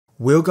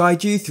We'll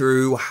guide you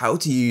through how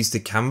to use the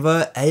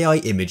Canva AI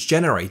image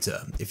generator.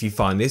 If you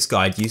find this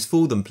guide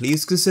useful, then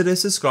please consider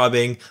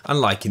subscribing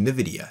and liking the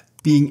video.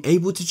 Being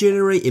able to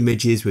generate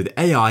images with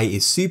AI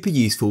is super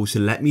useful, so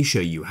let me show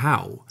you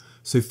how.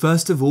 So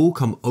first of all,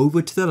 come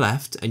over to the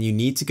left and you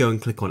need to go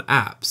and click on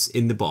apps.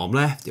 In the bottom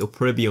left, it'll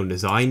probably be on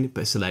design,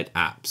 but select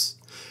apps.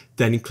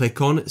 Then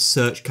click on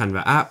search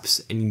Canva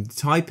apps and you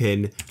type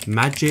in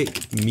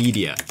Magic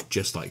Media,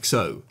 just like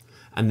so.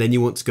 And then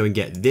you want to go and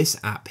get this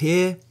app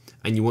here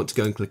and you want to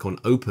go and click on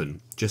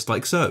open, just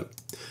like so.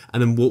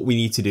 And then what we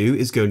need to do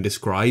is go and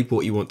describe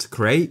what you want to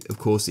create. Of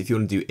course, if you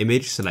want to do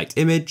image, select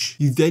image.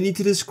 You then need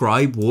to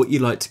describe what you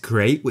like to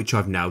create, which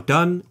I've now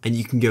done, and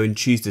you can go and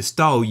choose the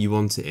style you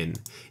want it in.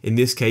 In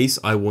this case,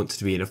 I want it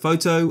to be in a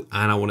photo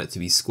and I want it to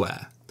be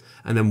square.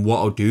 And then what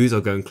I'll do is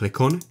I'll go and click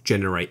on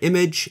generate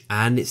image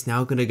and it's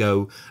now going to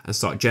go and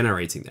start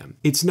generating them.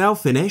 It's now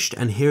finished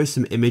and here are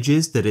some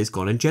images that it's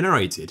gone and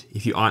generated.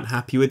 If you aren't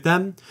happy with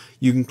them,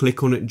 you can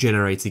click on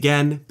generate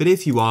again, but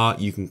if you are,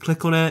 you can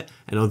click on it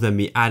and it'll then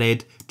be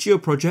added to your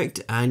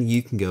project and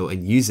you can go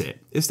and use it.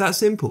 It's that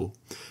simple.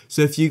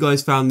 So if you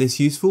guys found this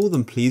useful,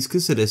 then please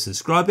consider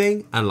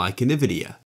subscribing and liking the video.